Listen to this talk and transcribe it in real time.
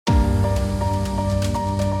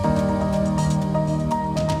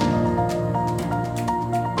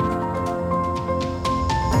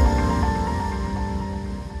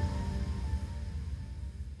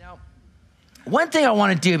one thing I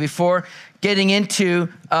want to do before getting into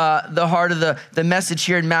the heart of the message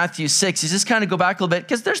here in Matthew 6 is just kind of go back a little bit,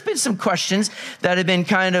 because there's been some questions that have been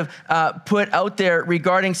kind of put out there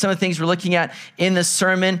regarding some of the things we're looking at in the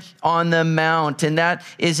Sermon on the Mount. And that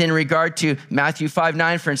is in regard to Matthew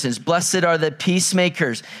 5:9, for instance. Blessed are the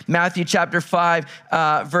peacemakers. Matthew chapter 5,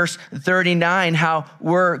 verse 39, how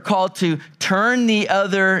we're called to turn the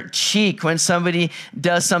other cheek when somebody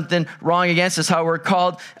does something wrong against us. How we're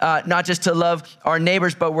called not just to love our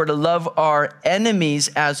neighbors, but we're to love our enemies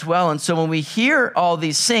as well. And so when we hear all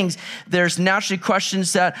these things, there's naturally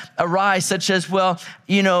questions that arise, such as, well,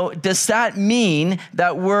 does that mean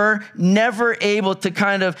that we're never able to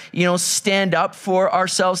kind of, stand up for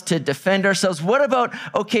ourselves, to defend ourselves? What about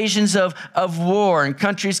occasions of war and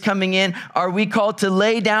countries coming in? Are we called to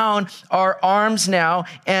lay down our arms now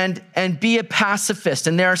and be a pacifist?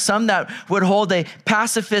 And there are some that would hold a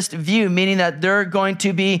pacifist view, meaning that they're going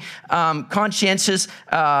to be conscientious,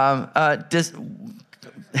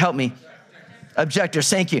 objectors,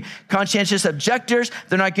 thank you. Conscientious objectors.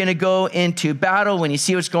 They're not going to go into battle. When you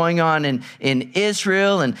see what's going on in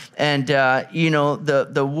Israel and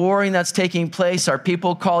the warring that's taking place, are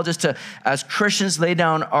people called just to, as Christians, lay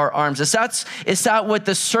down our arms? Is that what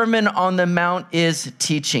the Sermon on the Mount is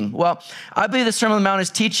teaching? Well, I believe the Sermon on the Mount is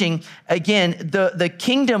teaching, again, the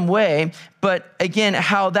kingdom way, but again,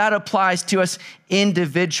 how that applies to us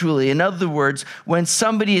individually. In other words, when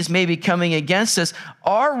somebody is maybe coming against us,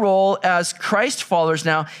 our role as Christ followers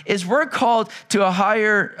now is we're called to a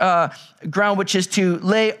higher ground, which is to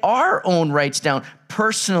lay our own rights down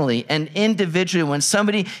personally and individually. When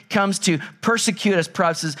somebody comes to persecute us,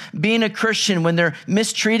 perhaps as being a Christian, when they're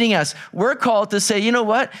mistreating us, we're called to say, you know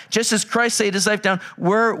what? Just as Christ laid his life down,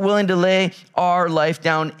 we're willing to lay our life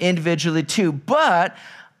down individually too. But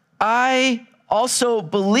I also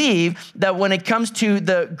believe that when it comes to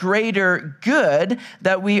the greater good,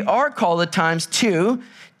 that we are called at times to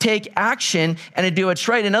take action and to do what's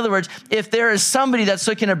right. In other words, if there is somebody that's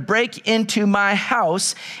looking to break into my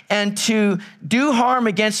house and to do harm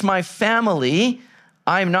against my family,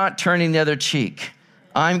 I'm not turning the other cheek.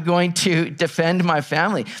 I'm going to defend my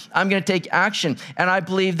family. I'm going to take action. And I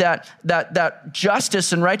believe that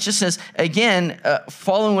justice and righteousness, again,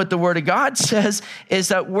 following what the Word of God says, is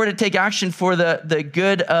that we're to take action for the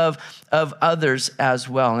good of others as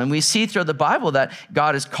well. And we see throughout the Bible that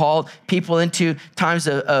God has called people into times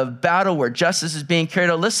of battle where justice is being carried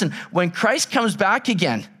out. Listen, when Christ comes back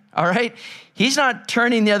again, all right, he's not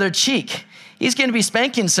turning the other cheek. He's going to be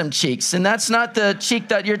spanking some cheeks, and that's not the cheek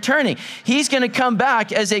that you're turning. He's going to come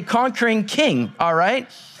back as a conquering king, all right?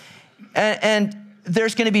 And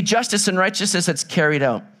there's going to be justice and righteousness that's carried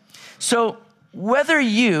out. So whether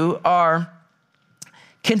you are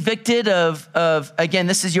convicted of again,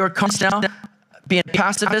 this is your conscience now, being a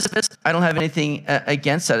pacifist, I don't have anything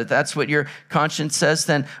against that. If that's what your conscience says,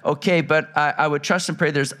 then okay, but I would trust and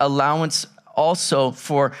pray there's allowance also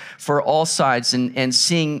for all sides and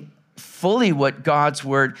seeing fully what God's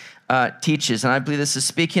word teaches. And I believe this is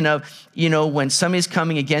speaking of, when somebody's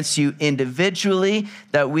coming against you individually,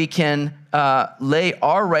 that we can lay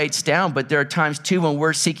our rights down. But there are times too when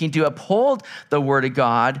we're seeking to uphold the word of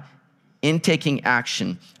God in taking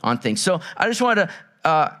action on things. So I just wanted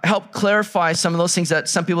to help clarify some of those things that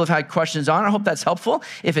some people have had questions on. I hope that's helpful.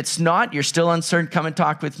 If it's not, you're still uncertain, come and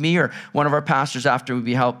talk with me or one of our pastors after. We'd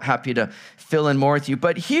be happy to fill in more with you.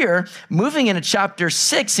 But here, moving into chapter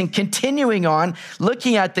 6 and continuing on,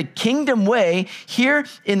 looking at the kingdom way, here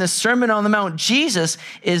in the Sermon on the Mount, Jesus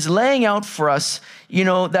is laying out for us,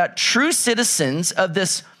 that true citizens of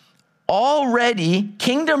this already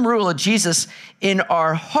kingdom rule of Jesus in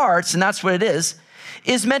our hearts, and that's what it is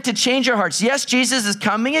meant to change our hearts. Yes, Jesus is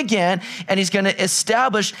coming again, and he's going to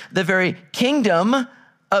establish the very kingdom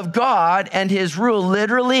of God and his rule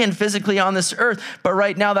literally and physically on this earth. But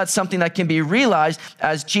right now, that's something that can be realized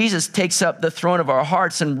as Jesus takes up the throne of our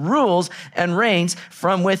hearts and rules and reigns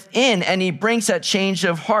from within, and he brings that change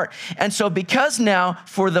of heart. And so because now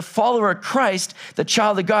for the follower of Christ, the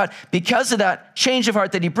child of God, because of that change of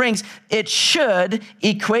heart that he brings, it should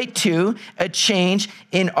equate to a change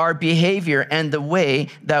in our behavior and the way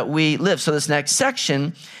that we live. So this next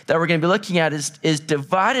section that we're going to be looking at is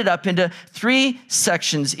divided up into 3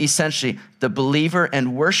 sections, essentially: the believer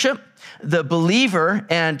and worship, the believer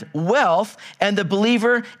and wealth, and the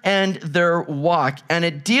believer and their walk. And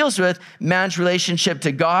it deals with man's relationship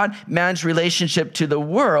to God, man's relationship to the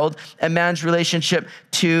world, and man's relationship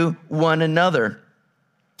to one another.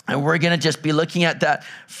 And we're going to just be looking at that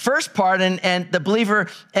first part and the believer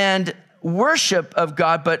and worship of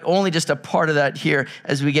God, but only just a part of that here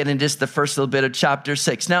as we get into just the first little bit of chapter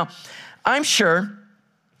 6. Now, I'm sure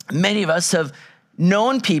many of us have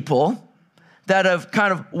known people that have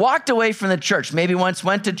kind of walked away from the church, maybe once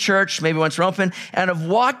went to church, maybe once were open, and have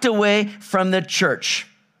walked away from the church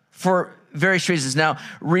for various reasons. Now,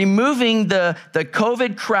 removing the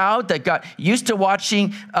COVID crowd that got used to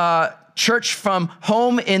watching church from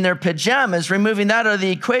home in their pajamas, removing that out of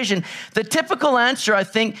the equation, the typical answer I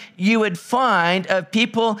think you would find of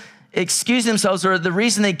people excuse themselves, or the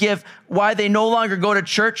reason they give why they no longer go to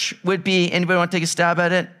church would be, anybody want to take a stab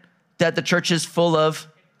at it? That the church is full of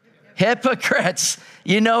hypocrites.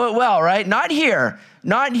 You know it well, right? Not here.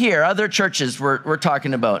 Other churches we're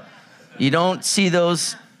talking about. You don't see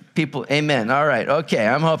those people. Amen. All right. Okay.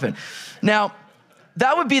 I'm hoping. Now,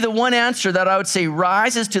 that would be the one answer that I would say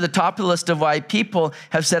rises to the top of the list of why people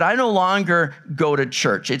have said, I no longer go to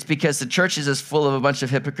church. It's because the church is as full of a bunch of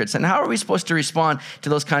hypocrites. And how are we supposed to respond to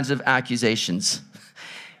those kinds of accusations?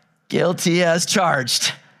 Guilty as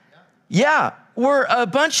charged. Yeah, we're a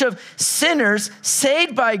bunch of sinners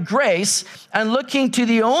saved by grace and looking to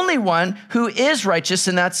the only one who is righteous,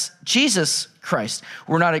 and that's Jesus Christ.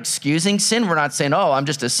 We're not excusing sin. We're not saying, oh, I'm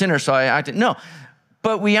just a sinner, so I acted. No.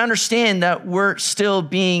 But we understand that we're still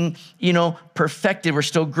being, perfected. We're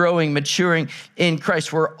still growing, maturing in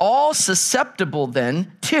Christ. We're all susceptible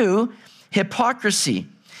then to hypocrisy.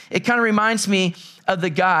 It kind of reminds me of the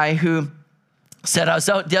guy who said, I was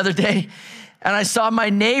out the other day and I saw my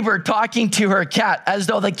neighbor talking to her cat as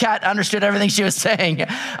though the cat understood everything she was saying.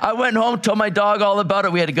 I went home, told my dog all about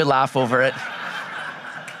it. We had a good laugh over it.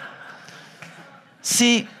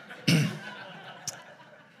 See,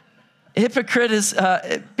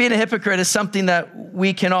 being a hypocrite is something that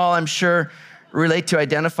we can all, I'm sure, relate to,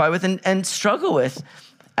 identify with, and struggle with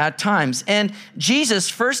at times. And Jesus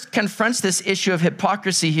first confronts this issue of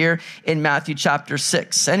hypocrisy here in Matthew chapter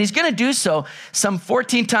 6. And he's going to do so some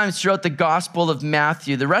 14 times throughout the Gospel of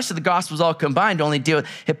Matthew. The rest of the Gospels all combined only deal with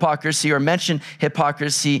hypocrisy or mention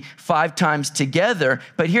hypocrisy 5 times together.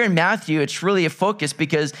 But here in Matthew, it's really a focus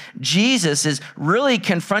because Jesus is really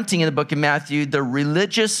confronting in the book of Matthew the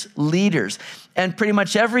religious leaders. And pretty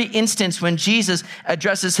much every instance when Jesus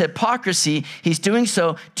addresses hypocrisy, he's doing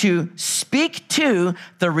so to speak to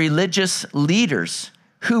the religious leaders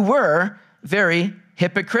who were very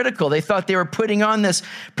hypocritical. They thought they were putting on this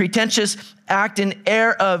pretentious act and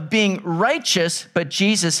air of being righteous, but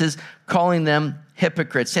Jesus is calling them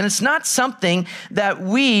hypocrites. And it's not something that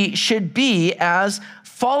we should be as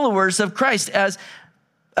followers of Christ, as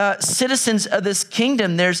citizens of this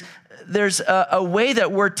kingdom. There's a way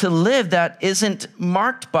that we're to live that isn't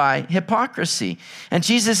marked by hypocrisy. And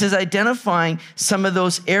Jesus is identifying some of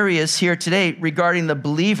those areas here today regarding the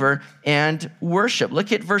believer and worship.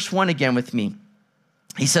 Look at verse 1 again with me.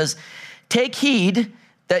 He says, take heed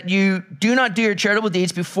that you do not do your charitable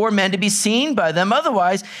deeds before men to be seen by them.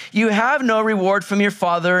 Otherwise, you have no reward from your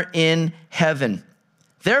Father in heaven.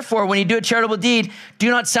 Therefore, when you do a charitable deed,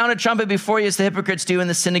 do not sound a trumpet before you as the hypocrites do in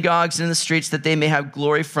the synagogues and in the streets, that they may have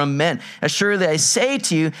glory from men. Assuredly, I say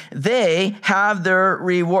to you, they have their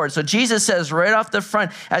reward. So Jesus says right off the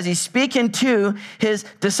front, as he's speaking to his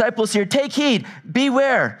disciples here, take heed,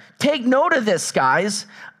 beware, take note of this, guys.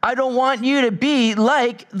 I don't want you to be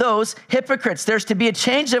like those hypocrites. There's to be a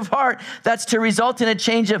change of heart that's to result in a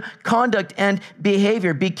change of conduct and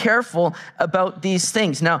behavior. Be careful about these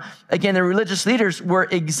things. Now, again, the religious leaders were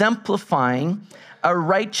exemplifying a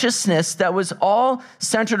righteousness that was all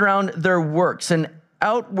centered around their works, an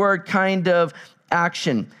outward kind of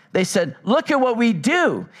action. They said, look at what we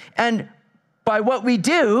do. And by what we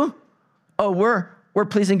do, we're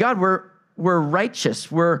pleasing God. We're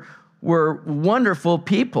righteous. We're wonderful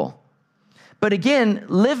people. But again,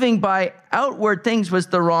 living by outward things was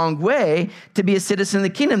the wrong way to be a citizen of the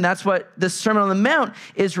kingdom. That's what the Sermon on the Mount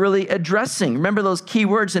is really addressing. Remember those key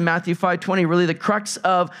words in Matthew 5:20, really the crux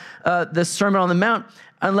of the Sermon on the Mount.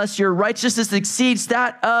 Unless your righteousness exceeds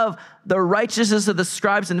that of the righteousness of the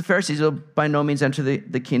scribes and the Pharisees, you'll by no means enter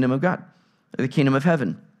the kingdom of God, or the kingdom of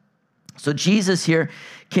heaven. So Jesus here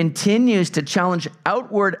continues to challenge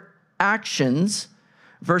outward actions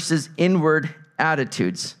versus inward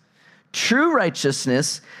attitudes. True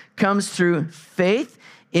righteousness comes through faith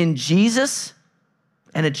in Jesus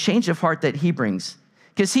and a change of heart that he brings.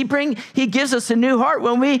 Because he gives us a new heart.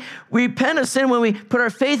 When we repent of sin, when we put our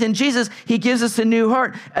faith in Jesus, he gives us a new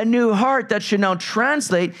heart that should now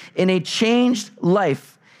translate in a changed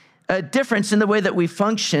life, a difference in the way that we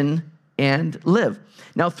function and live.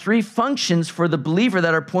 Now, 3 functions for the believer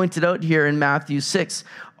that are pointed out here in Matthew 6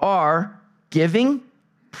 are giving,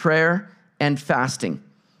 prayer, and fasting.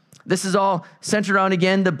 This is all centered around,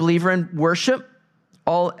 again, the believer in worship,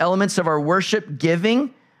 all elements of our worship,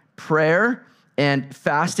 giving, prayer, and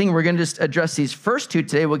fasting. We're going to just address these first two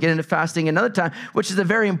today. We'll get into fasting another time, which is a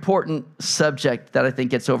very important subject that I think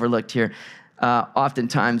gets overlooked here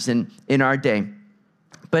oftentimes in our day.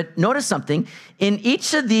 But notice something. In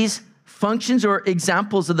each of these functions or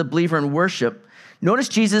examples of the believer in worship, notice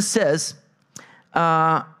Jesus says,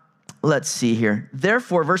 let's see here.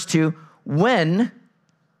 Therefore, verse 2, when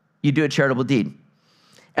you do a charitable deed.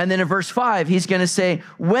 And then in verse 5, he's going to say,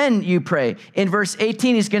 when you pray. In verse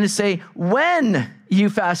 18, he's going to say, when you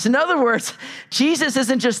fast. In other words, Jesus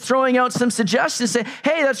isn't just throwing out some suggestions, say,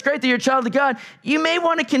 hey, that's great that you're a child of God. You may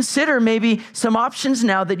want to consider maybe some options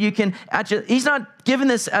now that you can actually, he's not giving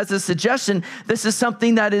this as a suggestion. This is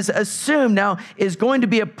something that is assumed now is going to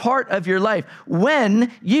be a part of your life. When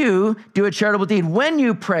you do a charitable deed, when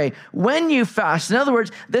you pray, when you fast. In other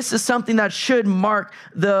words, this is something that should mark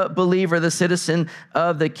the believer, the citizen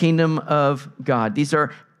of the kingdom of God. These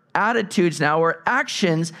are attitudes now or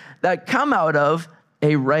actions that come out of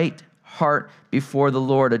a right heart before the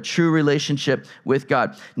Lord, a true relationship with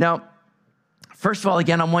God. Now, first of all,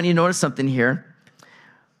 again, I want you to notice something here.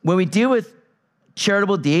 When we deal with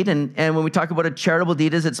charitable deed, and when we talk about a charitable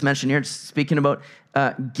deed, as it's mentioned here, it's speaking about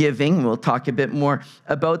giving. We'll talk a bit more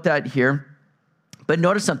about that here. But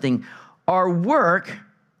notice something. Our work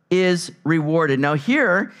is rewarded. Now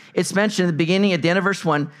here, it's mentioned at the beginning, at the end of verse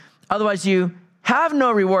 1, otherwise you have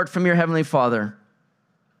no reward from your heavenly Father.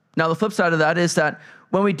 Now, the flip side of that is that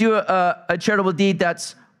when we do a charitable deed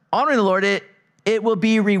that's honoring the Lord, it will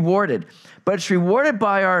be rewarded. But it's rewarded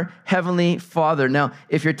by our heavenly Father. Now,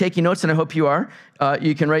 if you're taking notes, and I hope you are,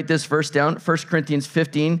 you can write this verse down, 1 Corinthians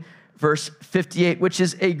 15, verse 58, which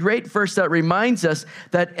is a great verse that reminds us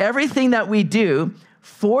that everything that we do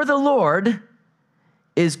for the Lord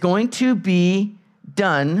is going to be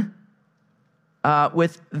done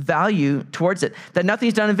with value towards it, that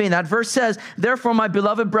nothing's done in vain. That verse says, therefore, my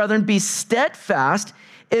beloved brethren, be steadfast,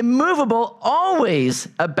 immovable, always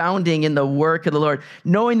abounding in the work of the Lord,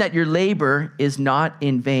 knowing that your labor is not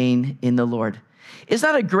in vain in the Lord. Is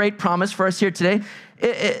that a great promise for us here today?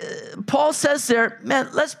 Paul says there, man,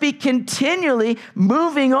 let's be continually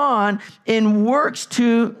moving on in works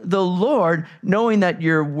to the Lord, knowing that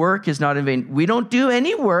your work is not in vain. We don't do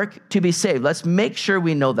any work to be saved. Let's make sure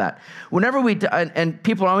we know that. Whenever and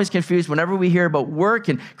people are always confused, whenever we hear about work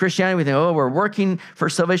and Christianity, we think, oh, we're working for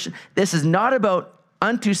salvation. This is not about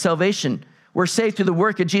unto salvation. We're saved through the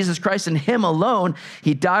work of Jesus Christ and him alone.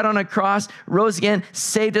 He died on a cross, rose again,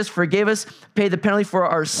 saved us, forgave us, paid the penalty for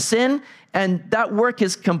our sin, and that work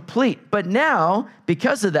is complete. But now,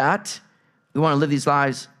 because of that, we want to live these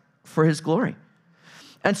lives for his glory.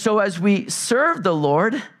 And so as we serve the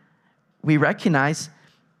Lord, we recognize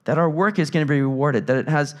that our work is going to be rewarded, that it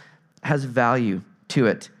has value to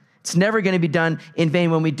it. It's never going to be done in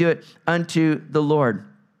vain when we do it unto the Lord.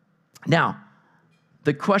 Now,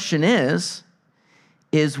 the question is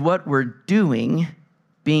what we're doing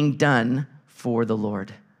being done for the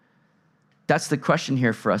Lord? That's the question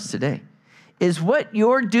here for us today. Is what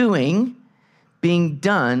you're doing being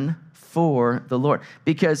done for the Lord?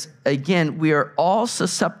 Because again, we are all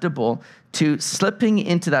susceptible to slipping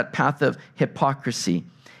into that path of hypocrisy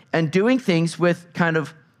and doing things with kind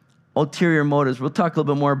of ulterior motives. We'll talk a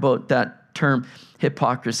little bit more about that term,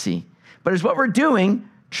 hypocrisy. But is what we're doing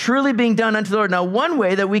truly being done unto the Lord? Now, one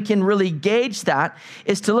way that we can really gauge that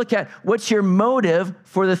is to look at what's your motive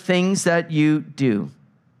for the things that you do.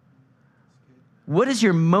 What is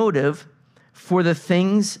your motive for the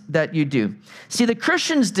things that you do? See, the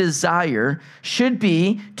Christian's desire should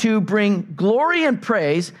be to bring glory and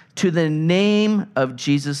praise to the name of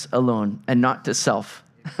Jesus alone and not to self.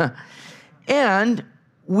 And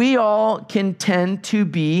we all can tend to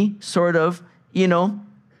be sort of,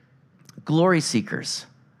 glory seekers.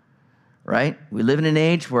 Right? We live in an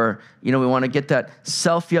age where, we want to get that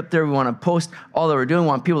selfie up there. We want to post all that we're doing. We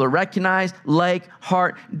want people to recognize, like,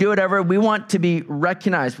 heart, do whatever. We want to be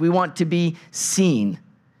recognized. We want to be seen.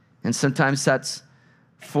 And sometimes that's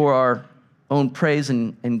for our own praise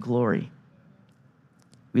and glory.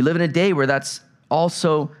 We live in a day where that's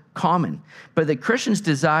also common. But the Christian's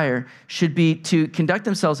desire should be to conduct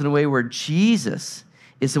themselves in a way where Jesus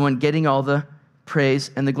is the one getting all the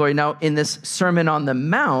praise and the glory. Now, in this Sermon on the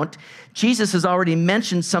Mount, Jesus has already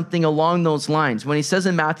mentioned something along those lines. When he says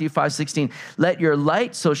in Matthew 5:16, let your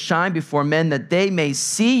light so shine before men that they may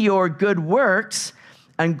see your good works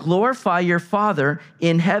and glorify your Father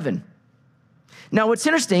in heaven. Now, what's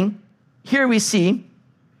interesting, here we see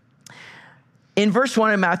in verse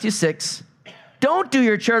 1 of Matthew 6, don't do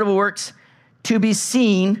your charitable works to be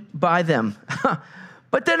seen by them.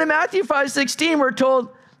 But then in Matthew 5:16, we're told,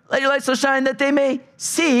 let your light so shine that they may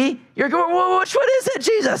see your good works. Which one is it,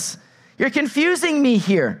 Jesus? You're confusing me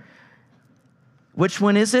here. Which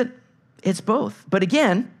one is it? It's both. But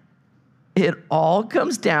again, it all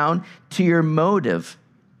comes down to your motive.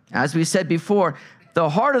 As we said before, the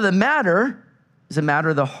heart of the matter is a matter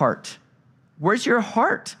of the heart. Where's your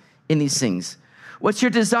heart in these things? What's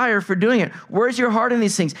your desire for doing it? Where's your heart in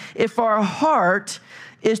these things? If our heart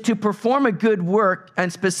is to perform a good work,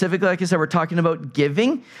 and specifically, like I said, we're talking about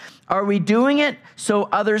giving, are we doing it so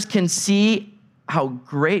others can see how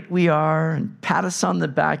great we are and pat us on the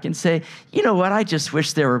back and say, you know what, I just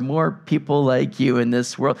wish there were more people like you in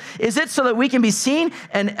this world? Is it so that we can be seen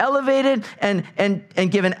and elevated and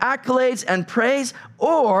given accolades and praise?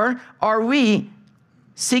 Or are we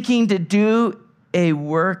seeking to do a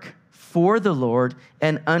work for the Lord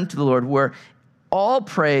and unto the Lord, where all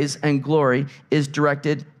praise and glory is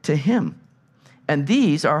directed to him? And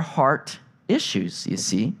these are heart issues, you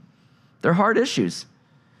see. They're heart issues.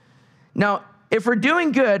 Now, if we're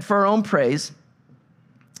doing good for our own praise,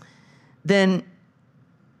 then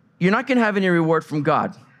you're not going to have any reward from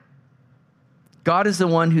God. God is the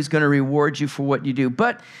one who's going to reward you for what you do.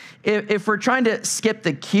 But if we're trying to skip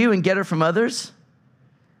the queue and get it from others,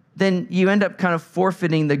 then you end up kind of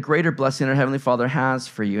forfeiting the greater blessing our Heavenly Father has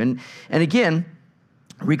for you. And again,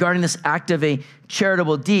 regarding this act of a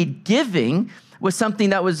charitable deed, giving was something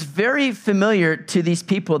that was very familiar to these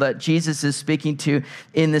people that Jesus is speaking to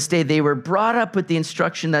in this day. They were brought up with the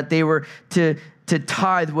instruction that they were to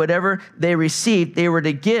tithe whatever they received. They were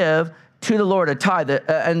to give to the Lord a tithe,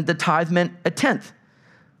 and the tithe meant a tenth.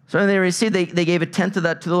 So when they received, they gave a tenth of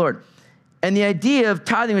that to the Lord. And the idea of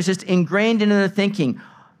tithing was just ingrained into their thinking.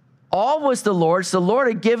 All was the Lord's. The Lord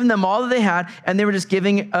had given them all that they had, and they were just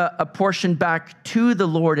giving a portion back to the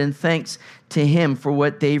Lord in thanks to him for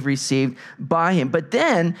what they've received by him. But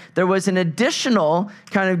then there was an additional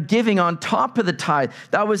kind of giving on top of the tithe.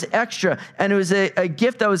 That was extra, and it was a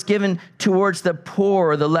gift that was given towards the poor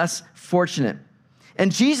or the less fortunate.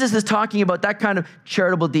 And Jesus is talking about that kind of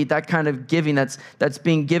charitable deed, that kind of giving that's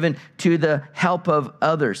being given to the help of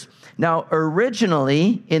others. Now,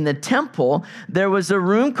 originally in the temple, there was a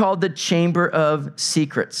room called the Chamber of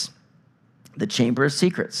Secrets. The Chamber of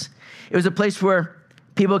Secrets. It was a place where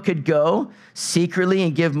people could go secretly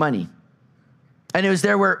and give money. And it was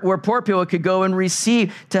there where poor people could go and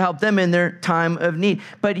receive to help them in their time of need.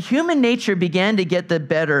 But human nature began to get the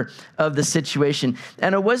better of the situation.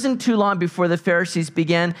 And it wasn't too long before the Pharisees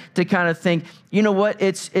began to kind of think, you know what,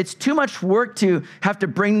 it's too much work to have to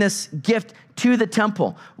bring this gift to the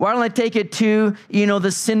temple. Why don't I take it to,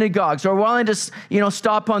 the synagogues? Or why don't I just,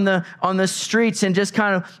 stop on the streets and just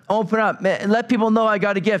kind of open up and let people know I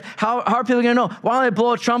got a gift? How are people going to know? Why don't I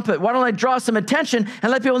blow a trumpet? Why don't I draw some attention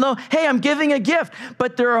and let people know, hey, I'm giving a gift?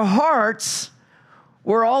 But their hearts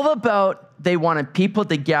were all about, they wanted people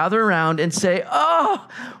to gather around and say, oh,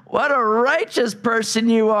 what a righteous person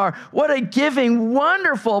you are. What a giving,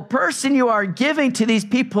 wonderful person you are, giving to these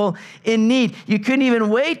people in need. You couldn't even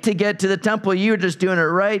wait to get to the temple. You were just doing it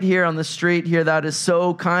right here on the street here. That is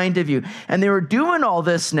so kind of you. And they were doing all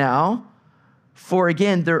this now for,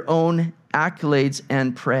 again, their own accolades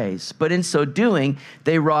and praise. But in so doing,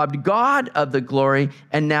 they robbed God of the glory,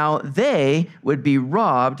 and now they would be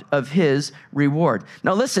robbed of his reward.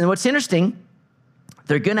 Now listen, what's interesting,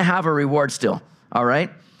 they're going to have a reward still, all right?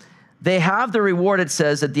 They have the reward, it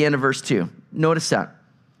says at the end of verse 2. Notice that.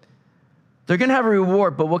 They're going to have a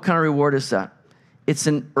reward, but what kind of reward is that? It's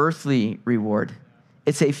an earthly reward.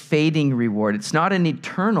 It's a fading reward. It's not an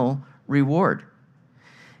eternal reward.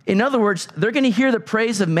 In other words, they're going to hear the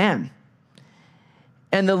praise of man.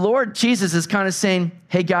 And the Lord Jesus is kind of saying,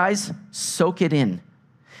 hey guys, soak it in,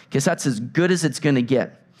 because that's as good as it's going to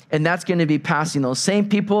get. And that's going to be passing. Those same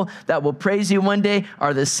people that will praise you one day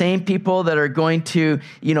are the same people that are going to,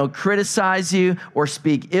 criticize you or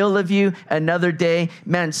speak ill of you another day.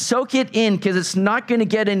 Man, soak it in, because it's not going to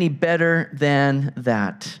get any better than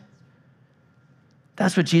that.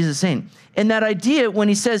 That's what Jesus is saying. And that idea, when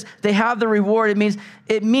he says they have the reward,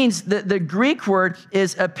 it means that the Greek word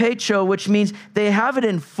is apecho, which means they have it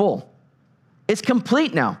in full. It's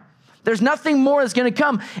complete now. There's nothing more that's going to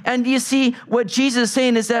come. And you see, what Jesus is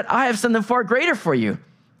saying is that I have something far greater for you.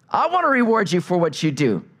 I want to reward you for what you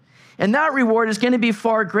do. And that reward is going to be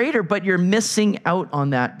far greater, but you're missing out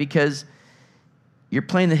on that because you're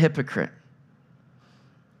playing the hypocrite.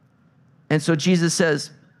 And so Jesus says,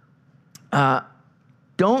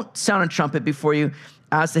 don't sound a trumpet before you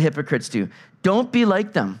as the hypocrites do. Don't be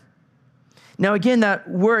like them. Now, again, that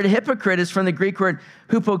word hypocrite is from the Greek word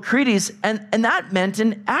hypocrites, and that meant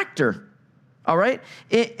an actor, all right?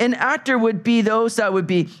 An actor would be those that would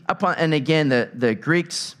be upon, and again, the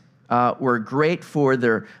Greeks, were great for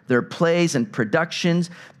their plays and productions.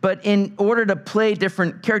 But in order to play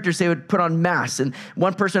different characters, they would put on masks. And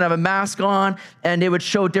one person would have a mask on, and it would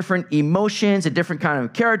show different emotions, a different kind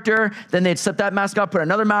of character. Then they'd set that mask off, put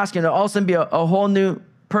another mask, and it'd all of a sudden be a whole new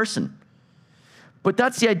person. But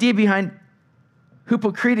that's the idea behind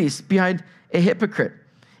hypocrites, behind a hypocrite.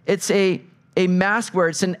 It's a mask where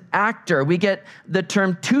it's an actor. We get the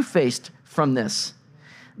term two-faced from this.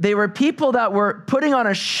 They were people that were putting on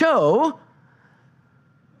a show,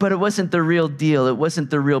 but it wasn't the real deal. It wasn't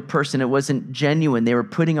the real person. It wasn't genuine. They were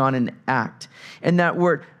putting on an act. And that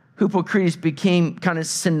word hypocrites became kind of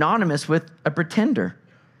synonymous with a pretender.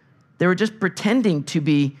 They were just pretending to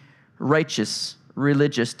be righteous,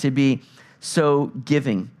 religious, to be so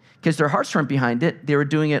giving. Because their hearts weren't behind it. They were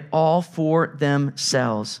doing it all for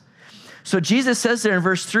themselves. So Jesus says there in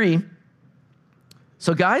verse 3,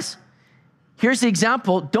 so guys, here's the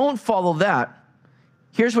example. Don't follow that.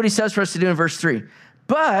 Here's what he says for us to do in verse 3.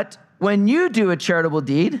 But when you do a charitable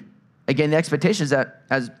deed, again, the expectation is that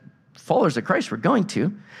as followers of Christ, we're going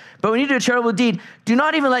to. But when you do a charitable deed, do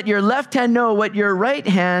not even let your left hand know what your right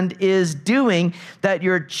hand is doing, that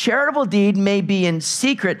your charitable deed may be in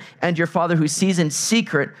secret, and your Father who sees in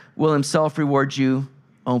secret will himself reward you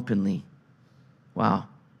openly. Wow.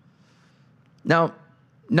 Now,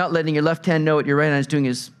 not letting your left hand know what your right hand is doing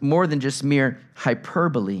is more than just mere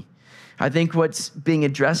hyperbole. I think what's being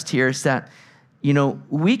addressed here is that,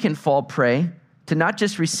 we can fall prey to not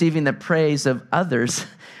just receiving the praise of others,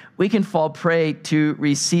 we can fall prey to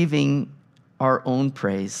receiving our own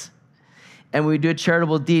praise. And when we do a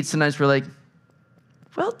charitable deed, sometimes we're like,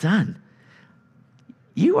 well done.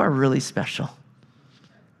 You are really special.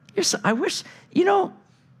 I wish,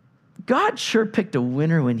 God sure picked a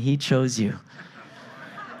winner when he chose you.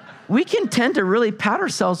 We can tend to really pat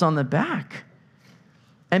ourselves on the back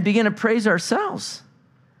and begin to praise ourselves.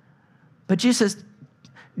 But Jesus says,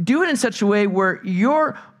 do it in such a way where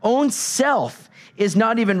your own self is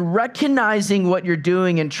not even recognizing what you're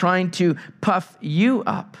doing and trying to puff you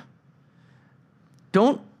up.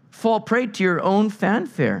 Don't fall prey to your own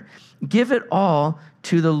fanfare. Give it all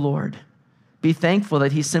to the Lord. Be thankful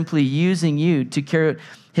that he's simply using you to carry out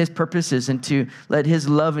his purposes and to let his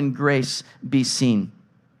love and grace be seen.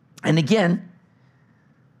 And again,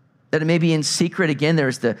 that it may be in secret. Again,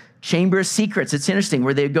 there's the chamber of secrets. It's interesting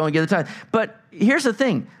where they go and give the tithe. But here's the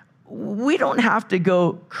thing. We don't have to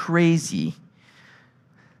go crazy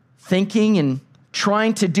thinking and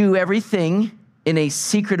trying to do everything in a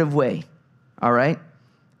secretive way. All right?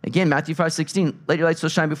 Again, Matthew 5:16, let your light so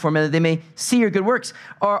shine before men that they may see your good works.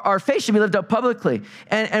 Our faith should be lived out publicly.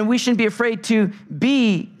 And we shouldn't be afraid to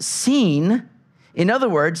be seen. In other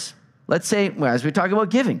words, let's say, as we talk about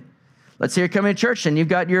giving, let's say you're coming to church and you've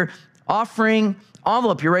got your offering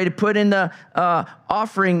envelope. You're ready to put in the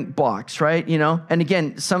offering box, right? And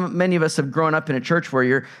again, many of us have grown up in a church where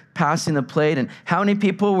you're passing the plate. And how many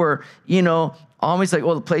people were, always like,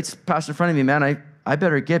 the plate's passed in front of me, man. I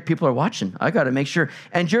better get, people are watching. I got to make sure.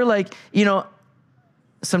 And you're like,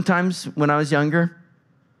 sometimes when I was younger,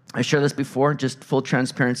 I shared this before, just full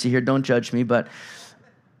transparency here. Don't judge me. But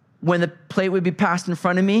when the plate would be passed in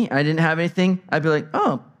front of me and I didn't have anything, I'd be like,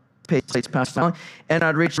 plate's passed along. And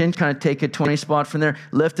I'd reach in, kind of take a 20 spot from there,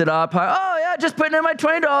 lift it up. Just putting in my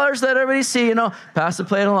 $20, let everybody see, pass the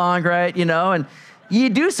plate along, right? And you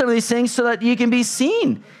do some of these things so that you can be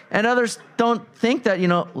seen. And others don't think that,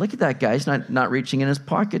 look at that guy. He's not reaching in his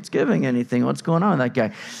pockets, giving anything. What's going on with that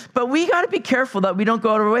guy? But we got to be careful that we don't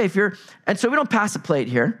go out of our way. And so we don't pass a plate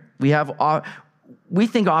here. We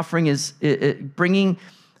think offering is bringing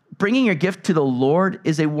your gift to the Lord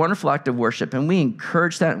is a wonderful act of worship. And we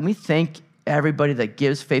encourage that. And we thank everybody that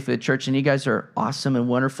gives faithfully to the church. And you guys are awesome and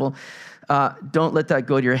wonderful. Don't let that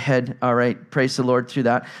go to your head. All right. Praise the Lord through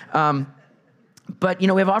that. But, we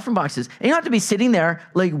have offering boxes. And you don't have to be sitting there,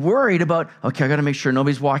 like, worried about, okay, I got to make sure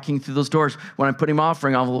nobody's walking through those doors when I'm putting my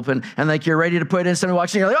offering envelope in. And, like, you're ready to put it in. Somebody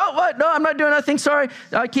walks in, you're like, oh, what? No, I'm not doing nothing. Sorry.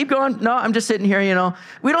 Keep going. No, I'm just sitting here,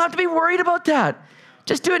 We don't have to be worried about that.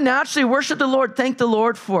 Just do it naturally. Worship the Lord. Thank the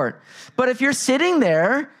Lord for it. But if you're sitting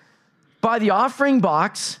there by the offering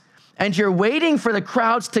box and you're waiting for the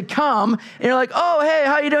crowds to come, and you're like, oh, hey,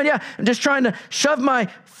 how you doing? Yeah, I'm just trying to shove my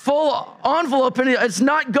full envelope and it's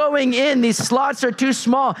not going in. These slots are too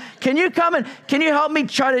small. Can you come and can you help me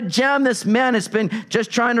try to jam this? Man, it's been just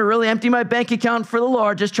trying to really empty my bank account for the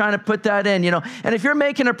Lord, just trying to put that in, And if you're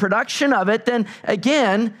making a production of it, then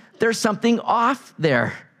again, there's something off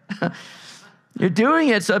there. You're doing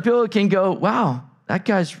it so people can go, wow, that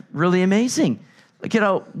guy's really amazing. Look at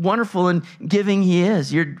how wonderful and giving he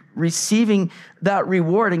is. You're receiving that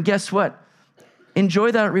reward. And guess what?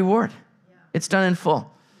 Enjoy that reward. It's done in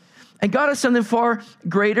full. And God has something far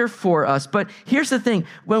greater for us. But here's the thing.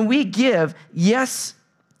 When we give, yes,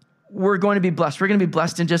 we're going to be blessed. We're going to be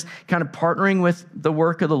blessed in just kind of partnering with the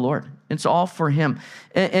work of the Lord. It's all for him.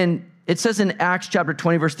 And it says in Acts chapter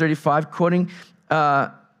 20, verse 35, quoting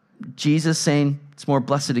Jesus saying, it's more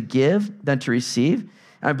blessed to give than to receive.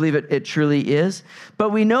 And I believe it truly is. But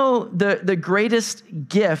we know the greatest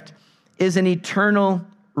gift is an eternal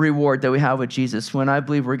reward that we have with Jesus. When I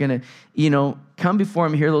believe we're going to, come before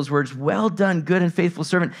him and hear those words, well done, good and faithful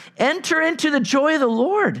servant. Enter into the joy of the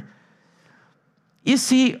Lord. You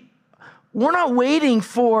see, we're not waiting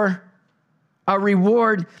for a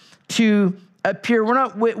reward to appear.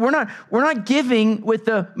 We're not giving with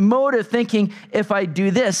the motive thinking, if I do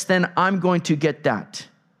this, then I'm going to get that.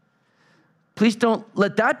 Please don't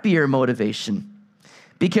let that be your motivation.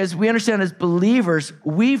 Because we understand as believers,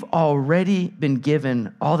 we've already been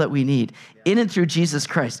given all that we need in and through Jesus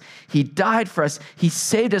Christ. He died for us. He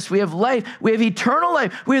saved us. We have life. We have eternal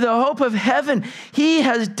life. We have the hope of heaven. He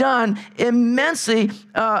has done immensely,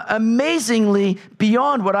 amazingly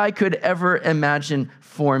beyond what I could ever imagine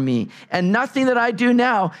for me. And nothing that I do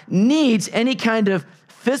now needs any kind of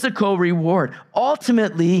physical reward.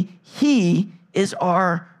 Ultimately, he is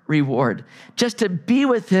our reward, just to be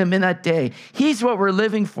with him in that day. He's what we're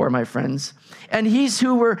living for, my friends. And he's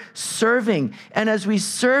who we're serving. And as we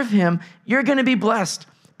serve him, you're going to be blessed.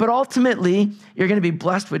 But ultimately, you're going to be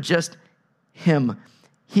blessed with just him.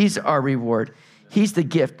 He's our reward. He's the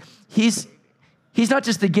gift. He's not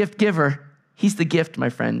just the gift giver. He's the gift, my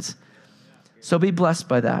friends. So be blessed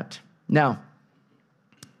by that. Now,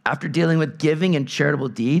 after dealing with giving and charitable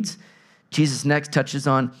deeds, Jesus next touches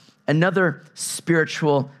on another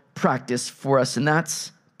spiritual practice for us, and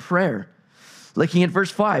that's prayer. Looking at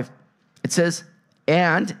verse 5, it says,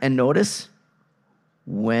 and notice,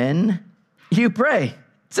 when you pray.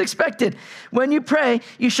 It's expected. When you pray,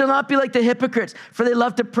 you shall not be like the hypocrites, for they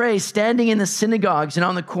love to pray, standing in the synagogues and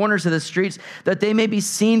on the corners of the streets, that they may be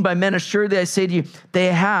seen by men. Assuredly, I say to you, they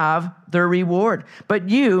have their reward. But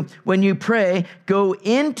you, when you pray, go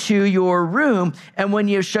into your room, and when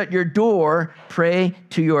you have shut your door, pray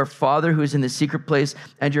to your Father who is in the secret place,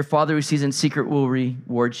 and your Father who sees in secret will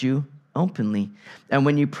reward you openly. And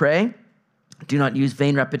when you pray, do not use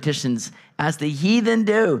vain repetitions as the heathen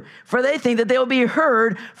do, for they think that they will be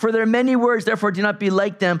heard for their many words. Therefore, do not be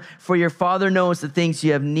like them, for your Father knows the things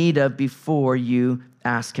you have need of before you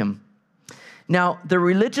ask him. Now, the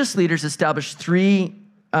religious leaders established 3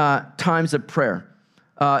 times of prayer.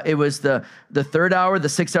 It was the 3rd hour, the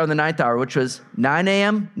 6th hour, and the 9th hour, which was 9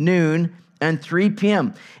 a.m., noon, and 3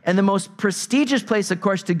 p.m. And the most prestigious place, of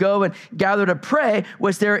course, to go and gather to pray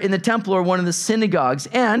was there in the temple or one of the synagogues.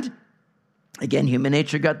 And again, human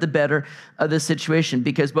nature got the better of the situation,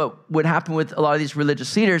 because what would happen with a lot of these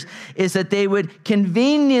religious leaders is that they would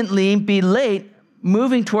conveniently be late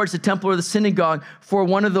moving towards the temple or the synagogue for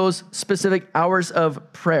one of those specific hours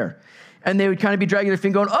of prayer. And they would kind of be dragging their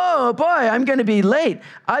feet going, oh boy, I'm going to be late.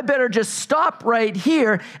 I better just stop right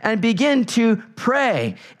here and begin to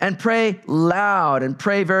pray, and pray loud and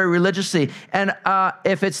pray very religiously. And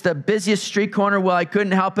if it's the busiest street corner, well, I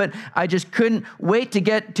couldn't help it. I just couldn't wait to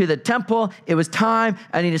get to the temple. It was time.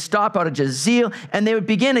 I need to stop out of just zeal. And they would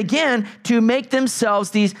begin again to make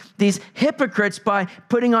themselves these hypocrites by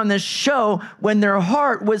putting on this show when their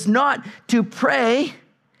heart was not to pray.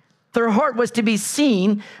 Their heart was to be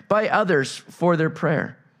seen by others for their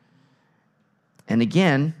prayer. And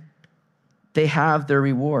again, they have their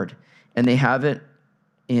reward, and they have it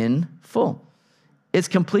in full. It's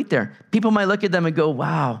complete there. People might look at them and go,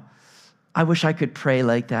 wow, I wish I could pray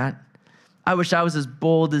like that. I wish I was as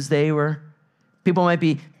bold as they were. People might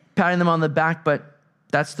be patting them on the back, but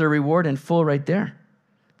that's their reward in full right there.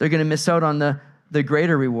 They're going to miss out on the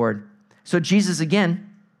greater reward. So Jesus, again,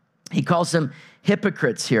 he calls them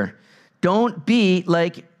hypocrites here. Don't be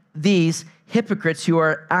like these hypocrites who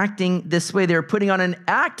are acting this way. They were putting on an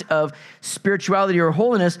act of spirituality or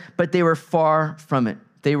holiness, but they were far from it.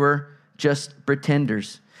 They were just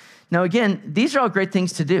pretenders. Now, again, these are all great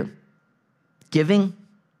things to do. Giving,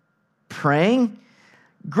 praying,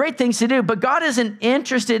 great things to do, but God isn't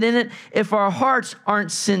interested in it if our hearts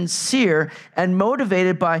aren't sincere and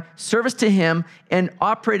motivated by service to him and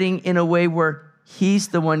operating in a way where he's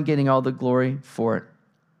the one getting all the glory for it.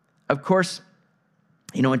 Of course,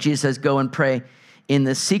 when Jesus says, go and pray in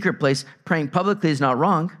the secret place, praying publicly is not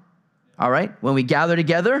wrong. All right. When we gather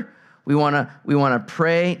together, we want to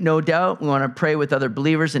pray, no doubt. We want to pray with other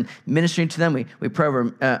believers and ministering to them. We pray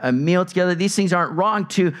over a meal together. These things aren't wrong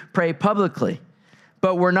to pray publicly.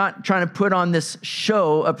 but we're not trying to put on this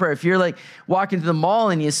show of prayer. If you're like walking to the mall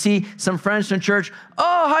and you see some friends from church,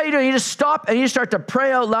 oh, how you doing? You just stop and you start to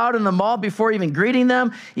pray out loud in the mall before even greeting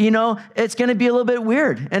them. It's going to be a little bit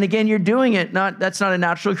weird. And again, you're doing it, that's not a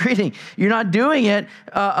natural greeting. You're not doing it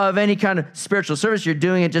of any kind of spiritual service. You're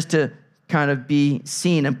doing it just to kind of be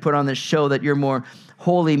seen and put on this show that you're more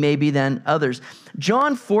holy maybe than others.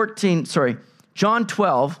 John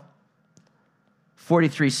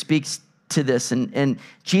 12:43 speaks to this. And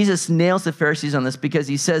Jesus nails the Pharisees on this because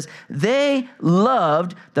he says, they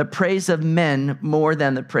loved the praise of men more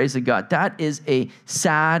than the praise of God. That is a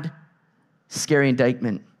sad, scary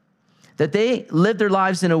indictment. That they lived their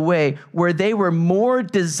lives in a way where they were more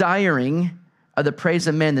desiring of the praise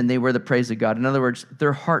of men than they were the praise of God. In other words,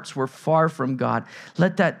 their hearts were far from God.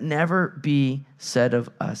 Let that never be said of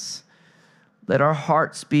us. Let our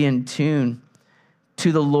hearts be in tune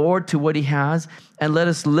to the Lord, to what he has, and let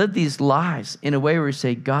us live these lives in a way where we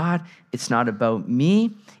say, God, it's not about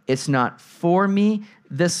me. It's not for me.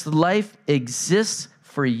 This life exists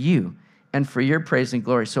for you and for your praise and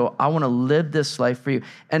glory. So I want to live this life for you.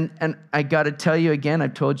 And I got to tell you again,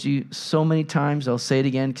 I've told you so many times, I'll say it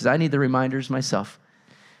again, because I need the reminders myself.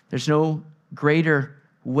 There's no greater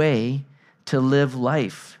way to live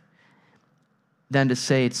life than to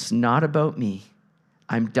say, it's not about me.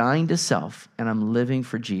 I'm dying to self, and I'm living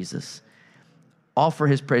for Jesus, all for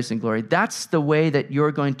his praise and glory. That's the way that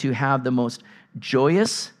you're going to have the most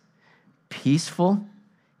joyous, peaceful,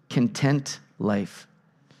 content life.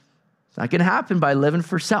 It's not going to happen by living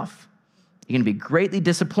for self. You're going to be greatly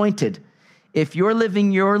disappointed if you're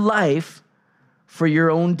living your life for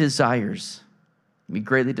your own desires. You'll be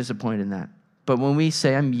greatly disappointed in that. But when we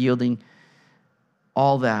say, I'm yielding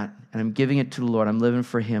all that, and I'm giving it to the Lord, I'm living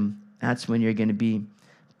for him, that's when you're going to be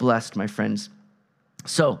blessed, my friends.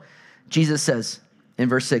 So Jesus says in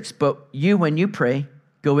verse 6, but you, when you pray,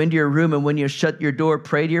 go into your room, and when you shut your door,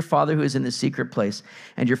 pray to your Father who is in the secret place,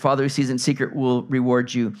 and your Father who sees in secret will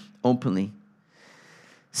reward you openly.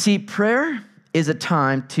 See, prayer is a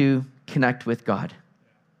time to connect with God,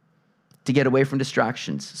 to get away from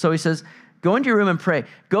distractions. So he says, go into your room and pray.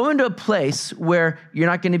 Go into a place where you're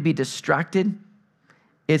not going to be distracted.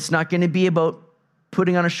 It's not going to be about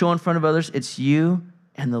putting on a show in front of others. It's you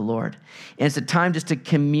and the Lord. And it's a time just to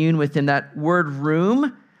commune with him. That word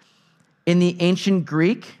room in the ancient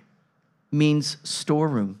Greek means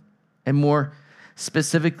storeroom, and more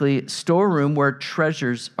specifically, storeroom where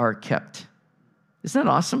treasures are kept. Isn't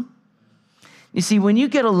that awesome? You see, when you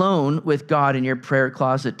get alone with God in your prayer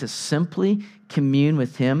closet to simply commune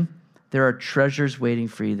with him, there are treasures waiting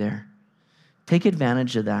for you there. Take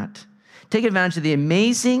advantage of that. Take advantage of the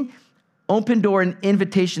amazing open door and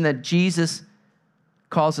invitation that Jesus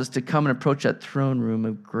calls us to come and approach that throne room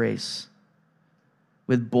of grace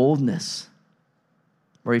with boldness,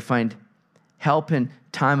 where we find help in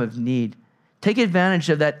time of need. Take advantage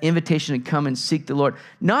of that invitation to come and seek the Lord,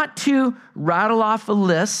 not to rattle off a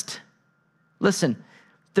list. Listen,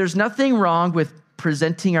 there's nothing wrong with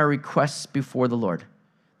presenting our requests before the Lord.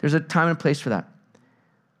 There's a time and place for that.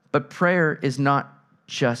 But prayer is not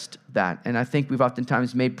just that. And I think we've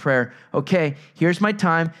oftentimes made prayer, okay, here's my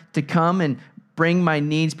time to come and bring my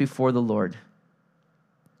needs before the Lord.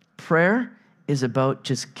 Prayer is about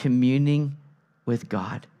just communing with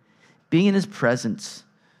God, being in his presence,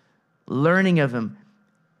 learning of him,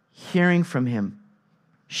 hearing from him,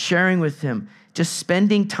 sharing with him, just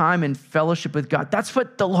spending time in fellowship with God. That's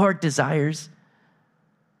what the Lord desires.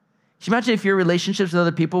 Can you imagine if your relationships with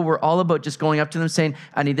other people were all about just going up to them saying,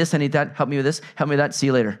 I need this, I need that, help me with this, help me with that, see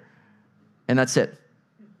you later. And that's it.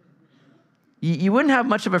 You wouldn't have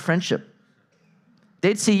much of a friendship.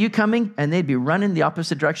 They'd see you coming and they'd be running the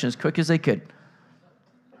opposite direction as quick as they could.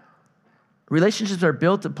 Relationships are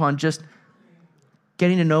built upon just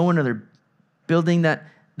getting to know one another, building that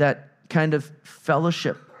kind of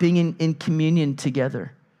fellowship, being in communion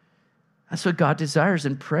together. That's what God desires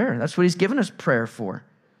in prayer. That's what he's given us prayer for.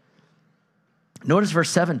 Notice verse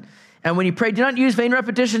 7. And when you pray, do not use vain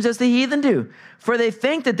repetitions as the heathen do, for they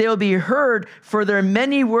think that they will be heard for their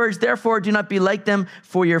many words. Therefore, do not be like them,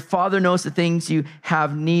 for your Father knows the things you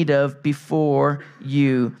have need of before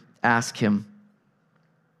you ask him.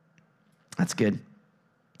 That's good.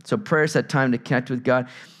 So prayer is that time to connect with God.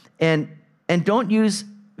 And don't use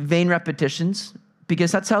vain repetitions,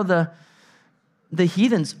 because that's how the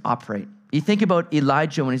heathens operate. You think about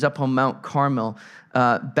Elijah when he's up on Mount Carmel,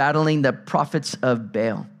 battling the prophets of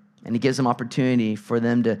Baal. And he gives them opportunity for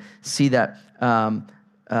them to see that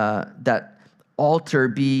altar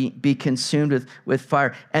be consumed with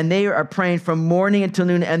fire. And they are praying from morning until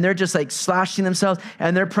noon, and they're just like slashing themselves,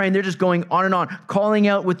 and they're praying. They're just going on and on, calling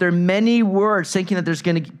out with their many words, thinking that there's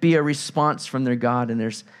going to be a response from their God, and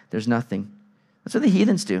there's nothing. That's what the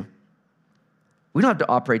heathens do. We don't have to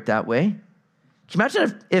operate that way. Can you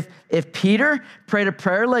imagine if Peter prayed a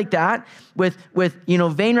prayer like that with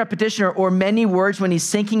vain repetition or many words when he's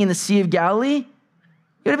sinking in the Sea of Galilee?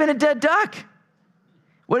 He would have been a dead duck.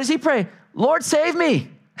 What does he pray? Lord, save me.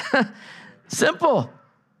 Simple.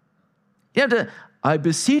 You have to, I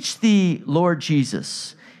beseech thee, Lord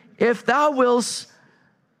Jesus, if thou wilt,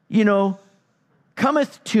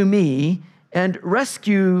 cometh to me and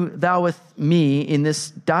rescue thou with me in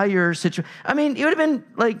this dire situation. I mean, it would have been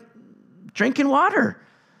like drinking water.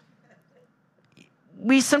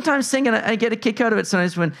 We sometimes sing, and I get a kick out of it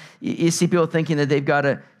sometimes when you see people thinking that they've got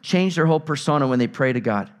to change their whole persona when they pray to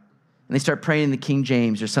God. And they start praying in the King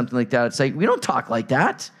James or something like that. It's like, we don't talk like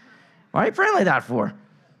that. Why are you praying like that for?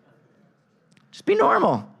 Just be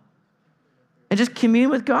normal. And just commune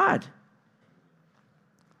with God.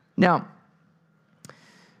 Now,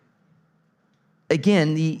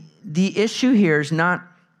 again, the issue here is not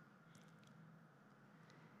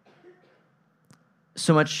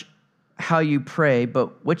so much how you pray,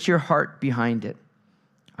 but what's your heart behind it?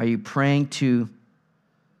 Are you praying to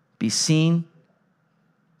be seen,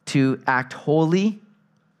 to act holy?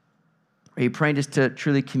 Or are you praying just to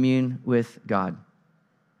truly commune with God?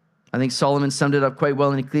 I think Solomon summed it up quite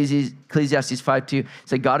well in Ecclesiastes 5:2. He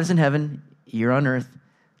said, God is in heaven, you're on earth,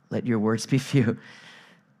 let your words be few.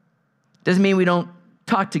 Doesn't mean we don't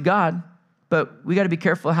talk to God, but we got to be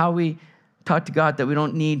careful how we talk to God, that we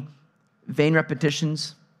don't need vain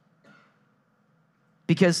repetitions.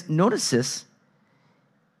 Because notice this,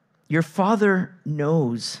 your Father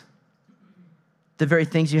knows the very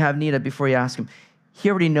things you have need of before you ask him. He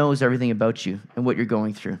already knows everything about you and what you're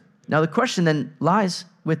going through. Now the question then lies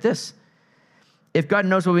with this. If God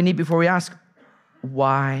knows what we need before we ask,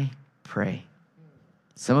 why pray?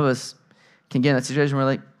 Some of us can get in that situation where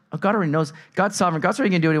we're like, oh, God already knows. God's sovereign. God's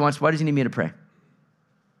already going to do what he wants. Why does he need me to pray?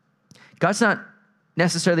 God's not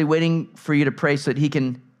necessarily waiting for you to pray so that he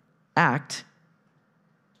can act.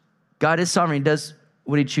 God is sovereign. He does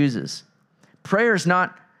what he chooses. Prayer is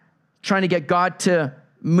not trying to get God to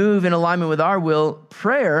move in alignment with our will.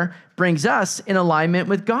 Prayer brings us in alignment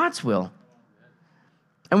with God's will.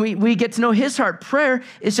 And we get to know his heart. Prayer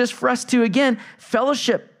is just for us to, again,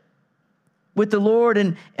 fellowship with the Lord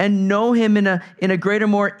and know him in a greater,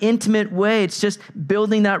 more intimate way. It's just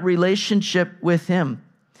building that relationship with him.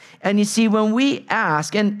 And you see, when we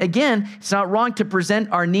ask, and again, it's not wrong to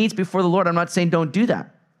present our needs before the Lord. I'm not saying don't do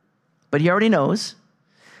that, but he already knows.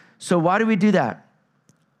 So why do we do that?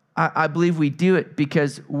 I believe we do it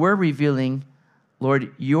because we're revealing,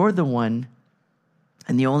 Lord, you're the one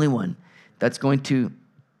and the only one that's going to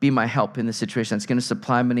be my help in this situation. That's going to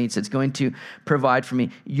supply my needs. It's going to provide for me.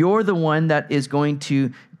 You're the one that is going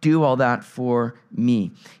to do all that for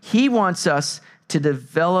me. He wants us to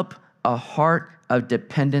develop a heart of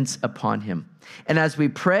dependence upon him. And as we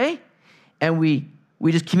pray and we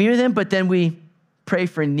just commune with him, but then we pray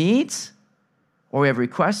for needs or we have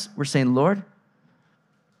requests, we're saying, Lord,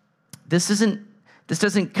 this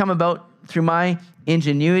doesn't come about through my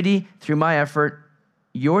ingenuity, through my effort.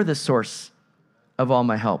 You're the source of all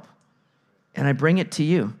my help. And I bring it to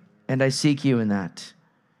you, and I seek you in that.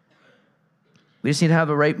 We just need to have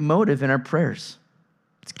a right motive in our prayers.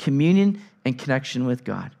 It's communion and connection with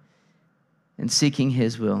God and seeking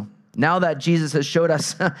his will. Now that Jesus has showed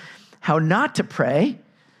us how not to pray,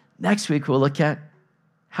 next week we'll look at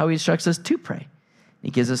how he instructs us to pray. He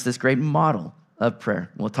gives us this great model of prayer.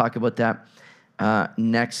 We'll talk about that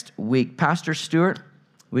next week. Pastor Stuart,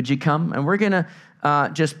 would you come? And we're going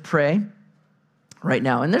to just pray right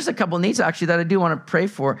now. And there's a couple needs actually that I do want to pray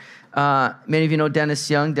for. Many of you know Dennis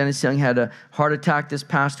Young. Dennis Young had a heart attack this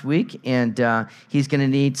past week, and he's going to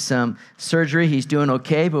need some surgery. He's doing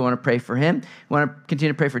okay, but we want to pray for him. We want to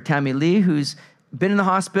continue to pray for Tammy Lee, who's been in the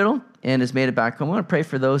hospital and has made it back home. We want to pray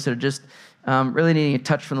for those that are just really needing a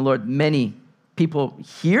touch from the Lord. Many people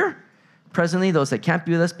here presently, those that can't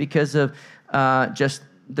be with us because of just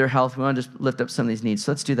their health. We want to just lift up some of these needs.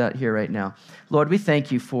 So let's do that here right now. Lord, we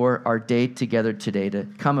thank you for our day together today to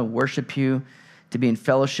come and worship you, to be in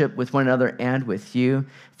fellowship with one another and with you.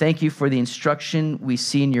 Thank you for the instruction we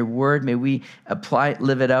see in your word. May we apply it,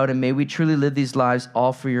 live it out, and may we truly live these lives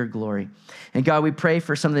all for your glory. And God, we pray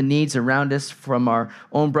for some of the needs around us from our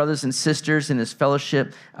own brothers and sisters in this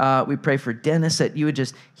fellowship. We pray for Dennis, that you would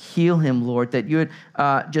just heal him, Lord, that you would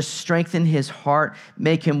just strengthen his heart,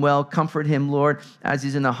 make him well, comfort him, Lord, as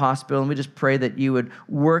he's in the hospital. And we just pray that you would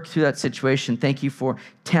work through that situation. Thank you for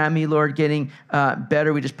Tammy, Lord, getting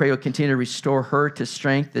better. We just pray you'll continue to restore her to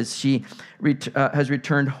strength as she has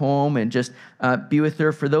returned home, and just be with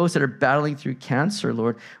her. For those that are battling through cancer,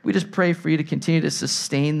 Lord, we just pray for you to continue to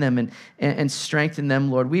sustain them and strengthen them,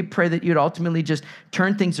 Lord. We pray that you'd ultimately just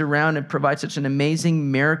turn things around and provide such an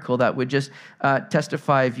amazing miracle that would just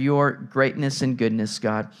testify of your greatness and goodness,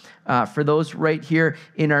 God. For those right here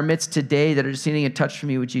in our midst today that are just needing a touch from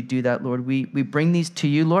you, would you do that, Lord? We bring these to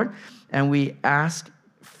you, Lord, and we ask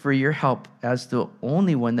for your help as the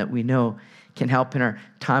only one that we know can help in our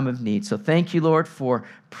time of need. So thank you, Lord, for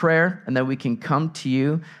prayer, and that we can come to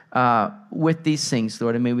you with these things,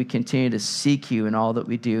 Lord, and may we continue to seek you in all that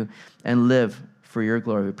we do and live for your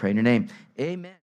glory. We pray in your name. Amen.